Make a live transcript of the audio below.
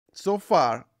So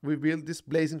far, we built this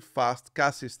blazing fast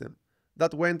CAS system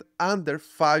that went under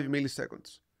 5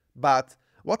 milliseconds. But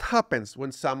what happens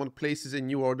when someone places a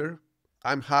new order?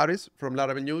 I'm Harris from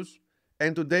Laravel News,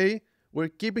 and today we're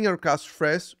keeping our CAS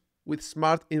fresh with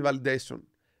smart invalidation.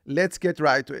 Let's get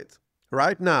right to it.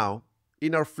 Right now,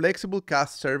 in our flexible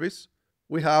CAS service,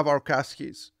 we have our CAS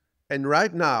keys. And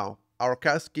right now, our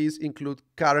CAS keys include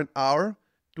current hour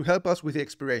to help us with the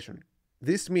expiration.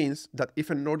 This means that if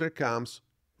an order comes,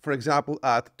 for example,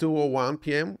 at 2:01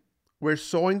 p.m., we're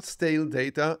showing stale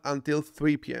data until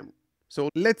 3 p.m. So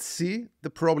let's see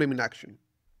the problem in action.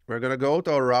 We're going to go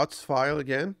to our routes file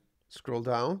again, scroll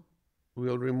down.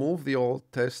 We'll remove the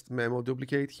old test memo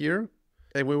duplicate here,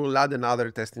 and we will add another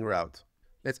testing route.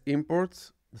 Let's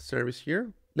import the service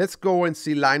here. Let's go and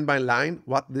see line by line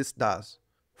what this does.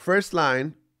 First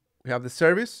line, we have the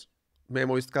service,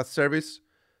 memoized CAS service.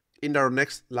 In our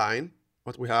next line,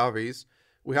 what we have is,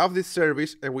 we have this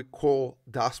service and we call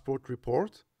dashboard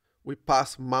report. We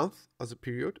pass month as a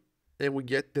period and we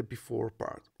get the before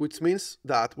part, which means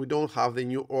that we don't have the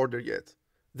new order yet.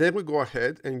 Then we go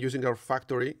ahead and using our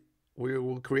factory, we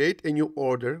will create a new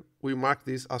order. We mark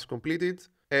this as completed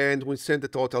and we send the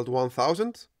total to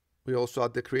 1000. We also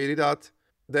add the created at.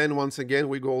 Then once again,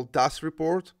 we go dash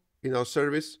report in our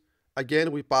service.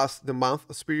 Again, we pass the month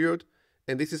as period.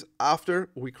 And this is after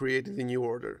we created the new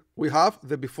order. We have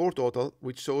the before total,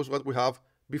 which shows what we have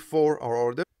before our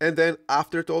order. And then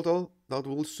after total, that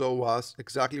will show us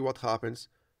exactly what happens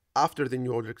after the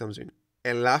new order comes in.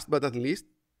 And last but not least,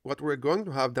 what we're going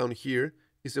to have down here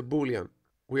is a Boolean.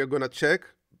 We are going to check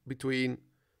between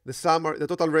the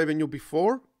total revenue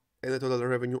before and the total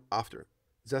revenue after,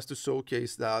 just to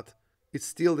showcase that it's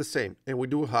still the same. And we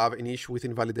do have an issue with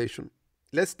invalidation.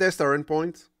 Let's test our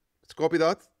endpoint. Let's copy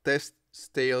that, test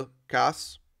stale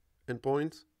CAS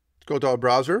endpoint. Go to our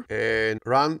browser and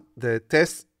run the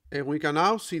test, and we can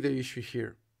now see the issue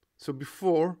here. So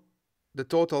before, the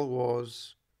total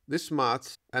was this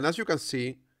much, and as you can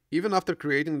see, even after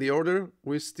creating the order,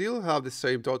 we still have the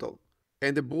same total,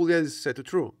 and the Boolean is set to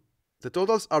true. The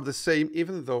totals are the same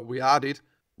even though we added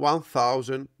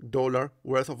 $1,000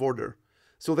 worth of order.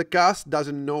 So the CAS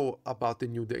doesn't know about the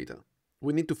new data.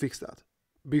 We need to fix that.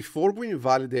 Before we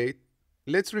invalidate,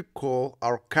 let's recall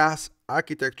our CAS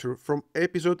architecture from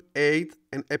episode 8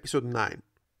 and episode 9.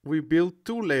 We built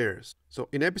two layers. So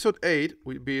in episode 8,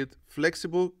 we built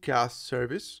flexible CAS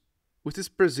service, which is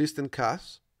persistent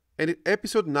CAS. And in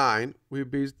episode 9, we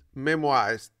built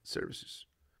memoized services.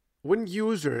 When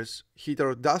users hit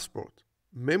our dashboard,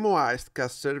 memoized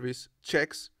CAS service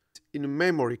checks in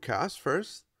memory CAS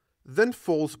first, then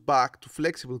falls back to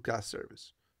flexible CAS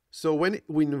service. So when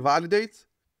we invalidate,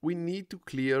 we need to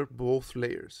clear both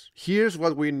layers. Here's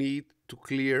what we need to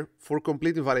clear for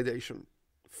complete invalidation.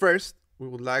 First, we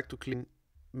would like to clean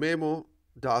memo,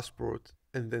 dashboard,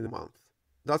 and then the month.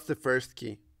 That's the first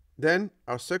key. Then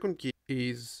our second key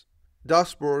is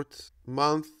dashboard,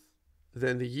 month,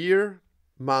 then the year,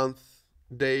 month,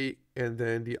 day, and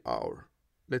then the hour.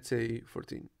 Let's say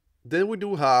 14. Then we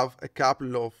do have a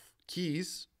couple of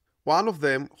keys. One of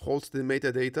them holds the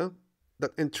metadata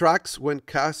that tracks when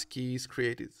CAS key is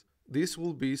created. This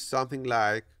will be something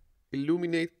like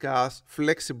illuminate CAS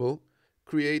flexible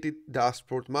created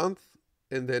dashboard month,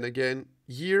 and then again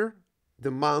year,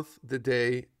 the month, the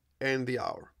day, and the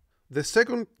hour. The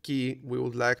second key we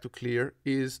would like to clear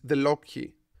is the log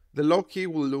key. The log key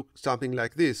will look something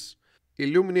like this: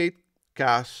 illuminate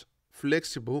CAS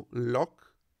flexible log,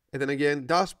 and then again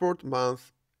dashboard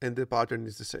month, and the pattern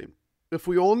is the same. If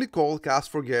we only call CAS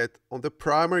forget on the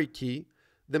primary key,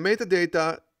 the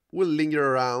metadata will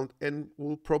linger around and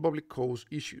will probably cause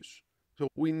issues. So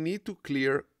we need to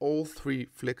clear all three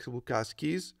flexible CAS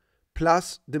keys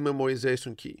plus the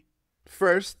memoization key.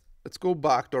 First, let's go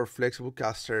back to our flexible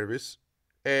CAS service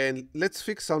and let's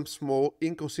fix some small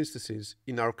inconsistencies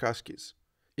in our CAS keys.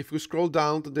 If we scroll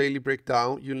down to daily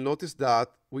breakdown, you'll notice that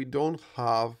we don't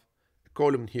have a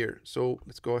column here. So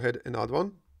let's go ahead and add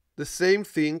one. The same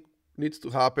thing needs to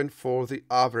happen for the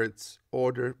average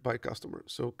order by customer.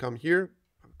 So come here,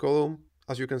 column.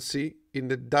 As you can see, in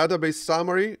the database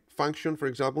summary function, for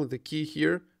example, the key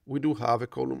here, we do have a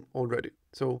column already.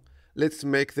 So let's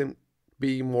make them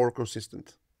be more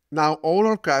consistent. Now, all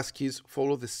our CAS keys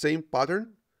follow the same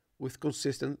pattern with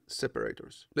consistent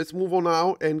separators. Let's move on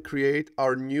now and create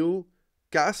our new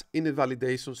CAS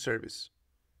invalidation service.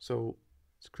 So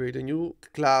let's create a new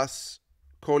class,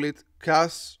 call it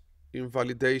CAS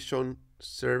invalidation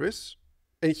service.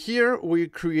 And here we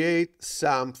create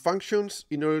some functions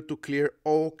in order to clear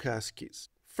all CAS keys.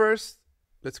 First,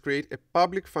 let's create a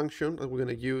public function that we're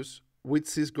going to use,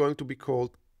 which is going to be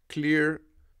called clear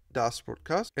dashboard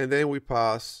cast, and then we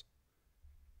pass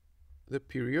the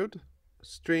period,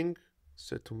 string,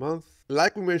 set to month.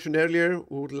 Like we mentioned earlier,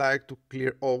 we would like to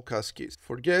clear all cast keys.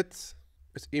 Forget,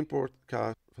 let's import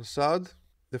cast facade.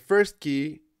 The first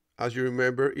key, as you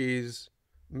remember, is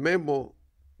memo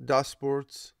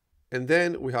dashboards, and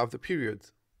then we have the period.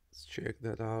 Let's check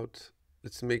that out.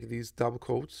 Let's make these double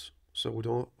quotes so we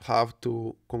don't have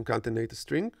to concatenate a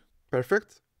string.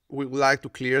 Perfect. We would like to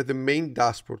clear the main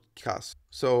dashboard cast.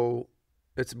 So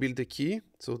let's build a key.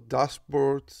 So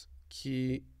dashboard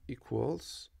key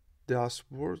equals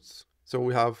dashboards. So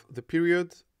we have the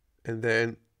period, and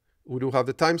then we do have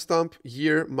the timestamp,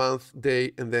 year, month,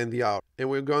 day, and then the hour. And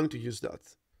we're going to use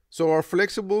that. So our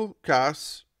flexible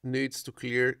cast needs to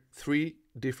clear 3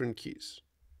 different keys.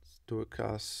 Let's do a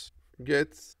cast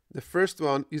forget. The first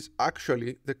one is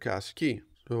actually the cast key.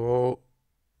 So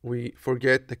we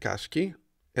forget the cast key.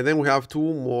 And then we have 2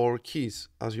 more keys,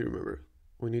 as you remember.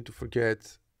 We need to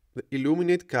forget the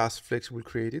illuminate cast flexible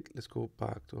created. Let's go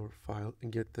back to our file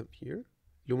and get them here.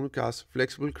 Illuminate cast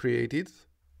flexible created.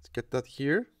 Let's get that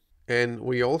here. And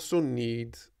we also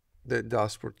need the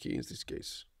dashboard key in this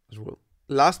case as well.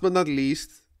 Last but not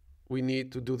least, we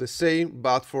need to do the same,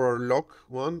 but for our lock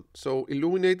one. So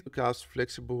illuminate cast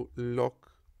flexible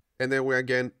lock, and then we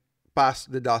again pass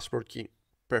the dashboard key.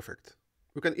 Perfect.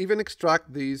 We can even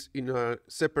extract these in a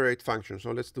separate function.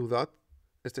 So let's do that.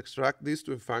 Let's extract this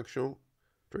to a function,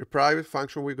 to a private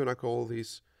function. We're gonna call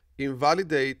this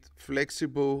invalidate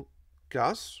flexible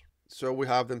cast. So we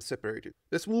have them separated.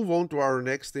 Let's move on to our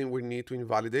next thing we need to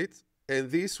invalidate,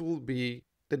 and this will be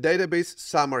the database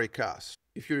summary cast.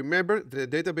 If you remember, the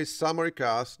database summary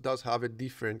cast does have a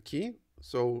different key.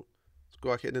 So let's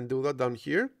go ahead and do that down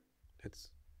here.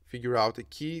 Let's figure out a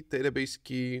key. Database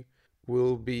key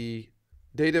will be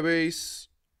database.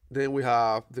 Then we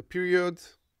have the period.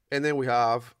 And then we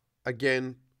have,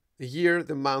 again, the year,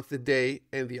 the month, the day,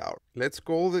 and the hour. Let's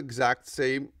call the exact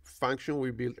same function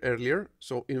we built earlier.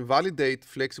 So invalidate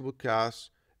flexible cast,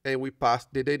 and we pass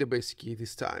the database key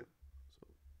this time. So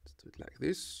let's do it like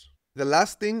this. The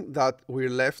last thing that we're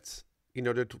left in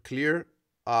order to clear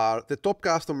are the top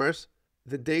customers,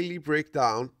 the daily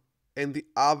breakdown, and the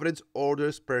average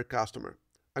orders per customer.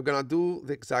 I'm gonna do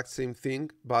the exact same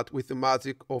thing, but with the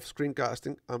magic of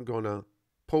screencasting. I'm gonna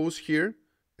pause here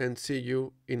and see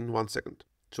you in 1 second.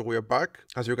 So we are back.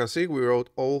 As you can see, we wrote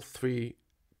all 3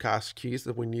 cast keys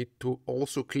that we need to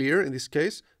also clear in this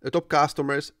case: the top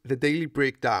customers, the daily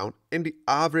breakdown, and the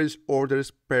average orders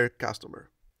per customer.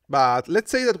 But let's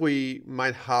say that we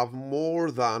might have more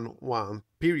than one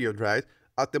period, right?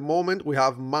 At the moment we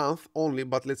have month only,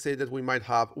 but let's say that we might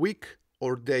have week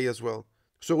or day as well.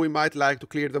 So we might like to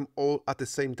clear them all at the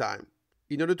same time.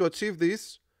 In order to achieve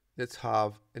this, let's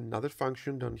have another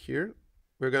function down here.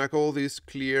 We're gonna call this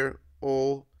clear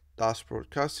all dashboard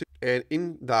cast, and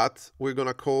in that we're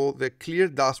gonna call the clear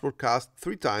dashboard cast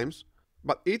 3 times,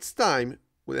 but each time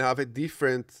we have a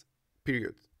different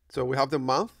period. So we have the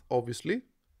month, obviously.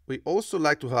 We also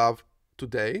like to have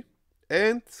today,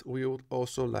 and we would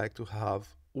also like to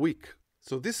have week.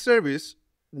 So this service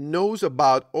knows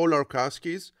about all our cast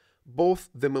keys, both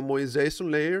the memoization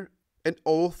layer and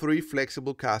all 3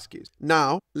 flexible cast keys.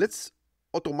 Now let's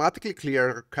automatically clear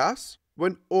our casts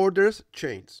when orders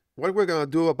change. What we're gonna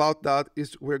do about that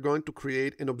is we're going to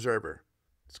create an observer.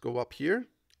 Let's go up here,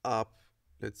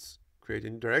 let's create a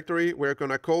new directory. We're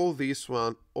gonna call this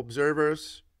one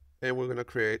observers, and we're gonna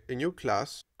create a new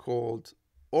class called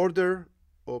order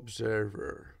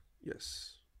observer.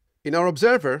 Yes. In our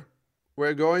observer,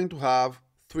 we're going to have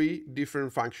 3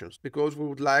 different functions because we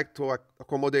would like to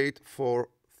accommodate for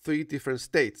 3 different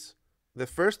states. The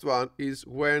first one is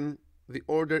when the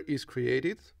order is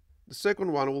created. The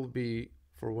second one will be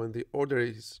for when the order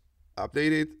is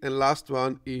updated, and last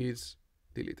one is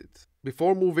deleted.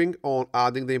 Before moving on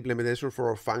adding the implementation for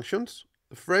our functions,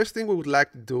 the first thing we would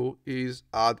like to do is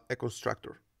add a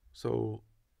constructor. So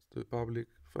the public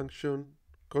function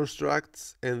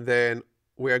constructs, and then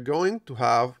we are going to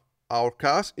have our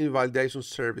cast invalidation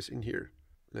service in here.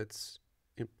 Let's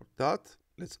import that.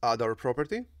 Let's add our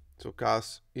property. So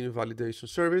cast invalidation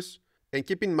service, and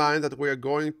keep in mind that we are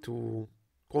going to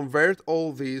convert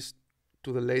all these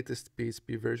to the latest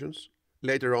PHP versions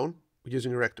later on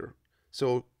using Rector.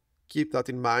 So keep that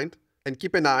in mind and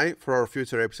keep an eye for our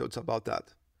future episodes about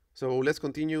that. So let's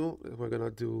continue. We're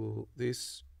gonna do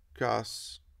this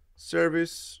cast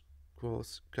service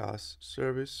equals cast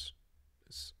service.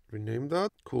 Let's rename that.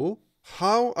 Cool.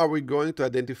 How are we going to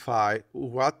identify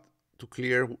what to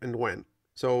clear and when?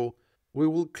 So we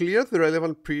will clear the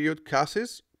relevant period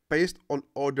casts based on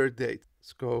order date.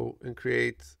 Let's go and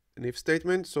create an if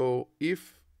statement. So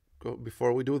if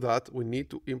before we do that, we need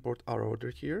to import our order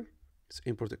here. Let's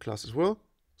import the class as well.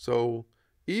 So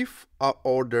if our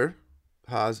order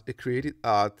has a created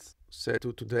at set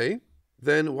to today,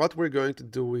 then what we're going to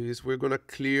do is we're going to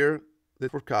clear the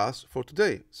forecast for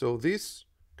today. So this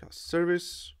cast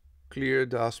service clear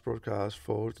dash forecast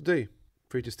for today.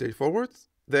 Pretty straightforward.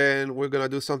 Then we're going to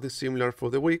do something similar for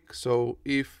the week. So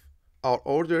if our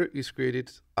order is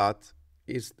created at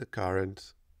is the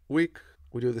current week,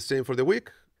 we do the same for the week.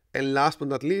 And last but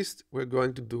not least, we're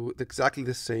going to do exactly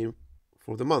the same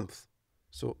for the month.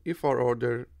 So if our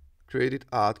order created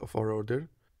at of our order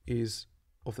is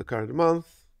of the current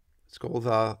month, it's called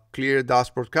the clear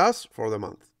dashboard cast for the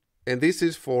month. And this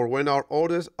is for when our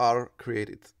orders are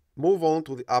created. Move on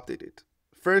to the updated.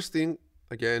 First thing,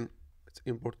 again, let's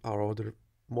import our order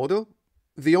model.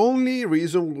 The only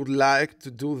reason we would like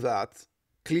to do that,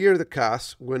 clear the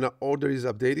cache when our order is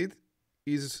updated,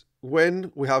 is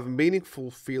when we have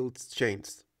meaningful fields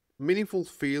changed. Meaningful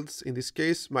fields in this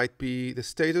case might be the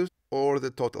status or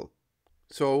the total.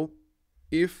 So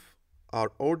if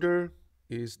our order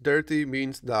is dirty,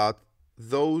 means that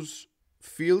those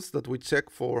fields that we check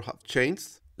for have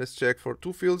changed. Let's check for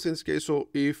two fields in this case. So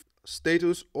if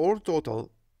status or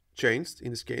total changed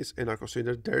in this case and are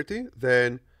considered dirty,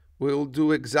 then we'll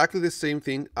do exactly the same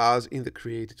thing as in the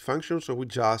created function. So we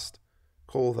just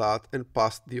call that and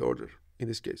pass the order in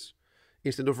this case.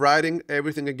 Instead of writing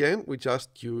everything again, we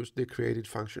just use the created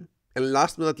function. And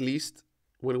last but not least,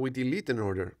 when we delete an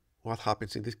order, what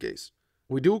happens in this case?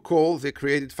 We do call the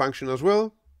created function as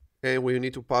well, and we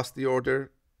need to pass the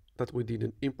order that we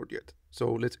didn't import yet.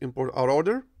 So let's import our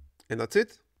order, and that's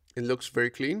it. It looks very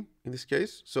clean in this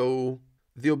case. So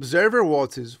the observer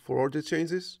watches for order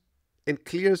changes and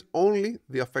clears only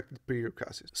the affected period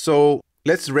caches. So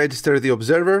let's register the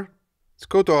observer. Let's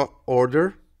go to our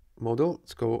order model.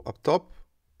 Let's go up top.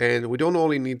 And we don't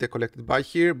only need the collected by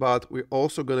here, but we're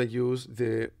also going to use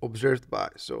the observed by.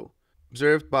 So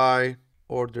observed by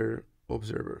order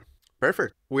observer.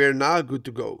 Perfect. We are now good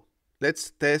to go.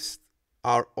 Let's test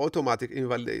our automatic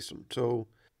invalidation. So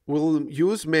we'll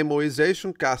use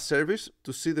memoization cast service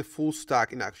to see the full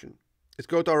stack in action. Let's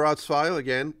go to our routes file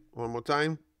again, one more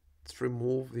time. Let's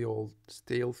remove the old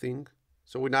stale thing.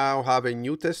 So we now have a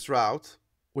new test route.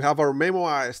 We have our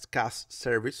memoized cast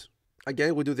service.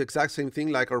 Again, we do the exact same thing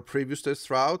like our previous test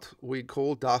route. We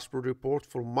call dashboard report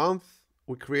for month.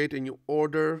 We create a new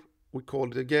order. We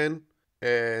call it again,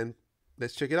 and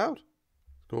let's check it out.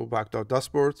 Go back to our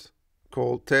dashboard,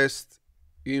 call test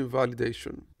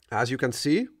invalidation. As you can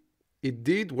see, it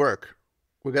did work.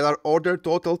 We get our order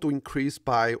total to increase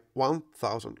by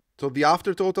 1,000. So the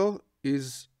after total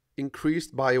is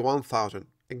increased by 1,000,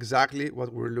 exactly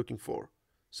what we're looking for.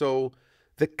 So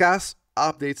the cache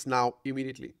updates now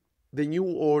immediately. The new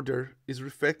order is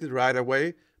reflected right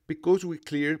away because we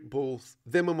clear both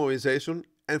the memoization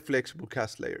and flexible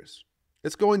cache layers.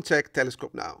 Let's go and check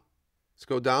Telescope now. Let's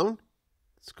go down.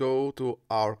 Let's go to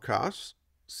our cache.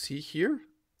 See here,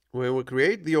 when we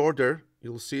create the order,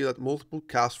 you'll see that multiple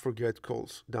cache forget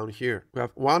calls down here. We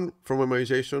have one for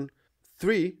memoization,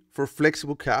 3 for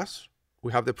flexible cache.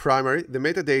 We have the primary, the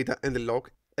metadata, and the log.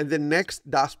 And the next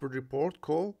dashboard report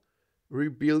call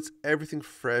rebuilds everything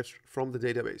fresh from the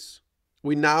database.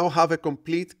 We now have a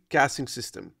complete caching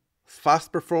system,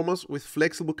 fast performance with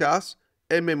flexible cache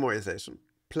and memoization,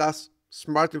 plus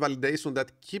smart validation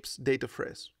that keeps data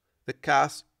fresh. The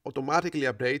cache automatically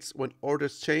updates when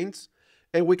orders change,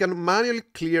 and we can manually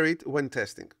clear it when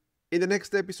testing. In the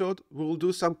next episode, we will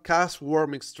do some cache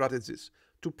warming strategies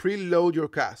to preload your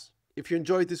cache. If you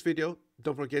enjoyed this video,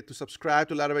 don't forget to subscribe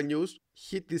to Laravel News,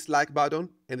 hit this like button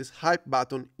and this hype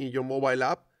button in your mobile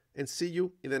app, and see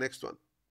you in the next one.